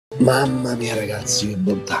Mamma mia ragazzi, che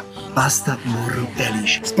bontà. Pasta, burro e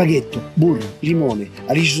alici. Spaghetto, burro, limone,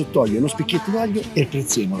 alici sott'olio, uno spicchietto d'aglio e il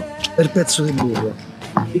prezzemolo. Per pezzo di burro,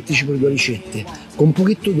 mettici pure 2 ricette, con un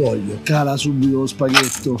pochetto d'olio. Cala subito lo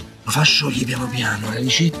spaghetto. Lo fa sciogliere piano piano, le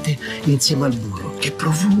ricette insieme al burro. Che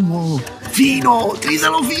profumo! Fino!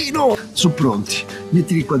 Tritalo fino! Sono pronti.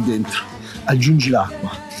 Mettili qua dentro. Aggiungi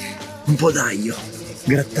l'acqua. Un po' d'aglio.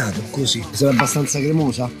 Grattato così. Sarà abbastanza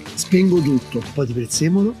cremosa? Spengo tutto. Poi di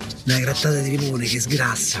prezzemolo, una grattata di limone che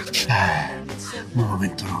sgrassa. Un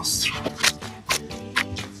momento nostro.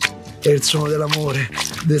 È il suono dell'amore,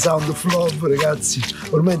 The Sound of Love, ragazzi.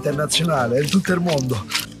 Ormai è internazionale, è in tutto il mondo.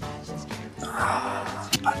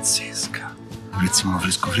 Pazzesca. Prezzemolo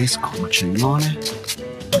fresco fresco, goccia di limone.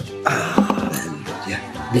 Bello,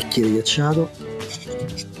 bicchiere ghiacciato.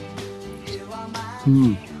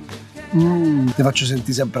 Ti faccio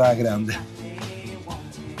sentire sempre alla grande.